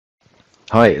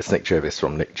Hi, it's Nick Jervis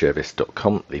from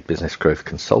nickjervis.com, the business growth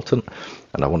consultant,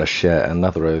 and I want to share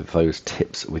another of those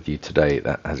tips with you today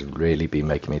that has really been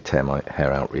making me tear my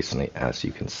hair out recently. As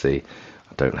you can see,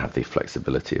 I don't have the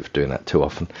flexibility of doing that too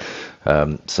often,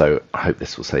 so I hope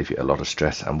this will save you a lot of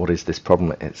stress. And what is this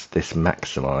problem? It's this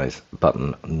Maximise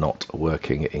button not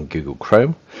working in Google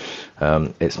Chrome.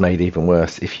 It's made even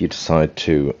worse if you decide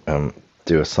to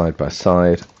do a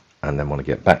side-by-side and then want to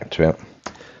get back to it.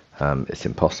 It's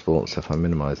impossible. So if I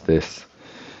minimize this,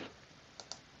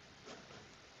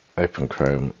 open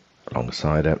Chrome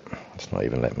alongside it, it's not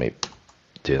even letting me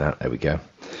do that. There we go.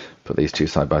 Put these two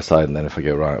side by side, and then if I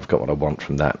go, right, I've got what I want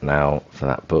from that now for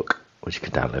that book, which you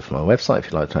can download from my website if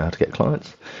you'd like to know how to get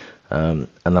clients. And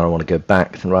then I want to go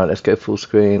back, then right, let's go full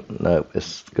screen. No,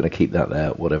 it's going to keep that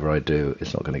there. Whatever I do,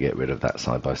 it's not going to get rid of that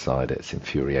side by side. It's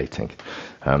infuriating.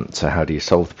 So how do you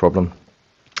solve the problem?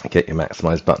 Get your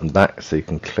Maximise button back so you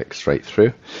can click straight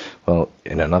through. Well,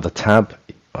 in another tab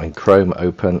in Chrome,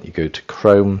 open, you go to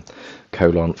Chrome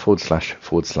 //flags,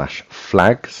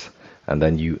 and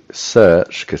then you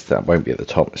search, because that won't be at the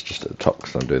top, it's just at the top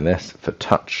because I'm doing this, for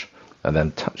touch, and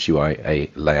then touch UI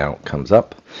a layout comes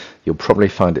up. You'll probably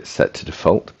find it set to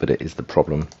default, but it is the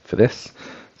problem for this.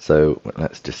 So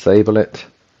let's disable it.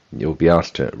 You'll be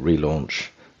asked to relaunch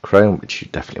Chrome, which you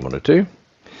definitely want to do.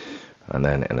 And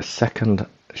then in a second,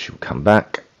 she'll come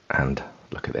back and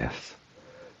look at this.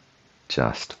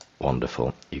 Just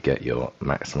wonderful. You get your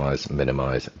Maximise,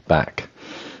 Minimise back.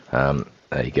 There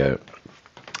you go.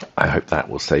 I hope that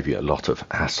will save you a lot of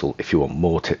hassle. If you want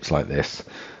more tips like this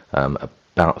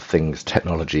about things,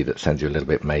 technology that sends you a little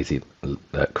bit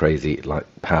crazy, like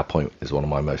PowerPoint is one of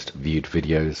my most viewed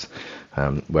videos,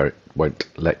 where it won't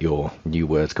let your new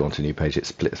words go onto a new page. It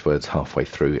splits words halfway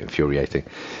through, infuriating.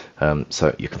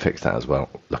 So you can fix that as well.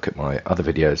 Look at my other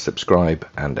videos, subscribe,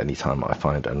 and anytime I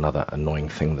find another annoying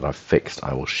thing that I've fixed,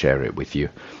 I will share it with you.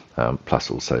 Plus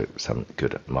also some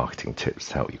good marketing tips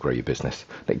to help you grow your business.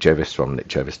 Nick Jervis from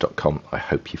nickjervis.com. I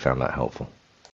hope you found that helpful.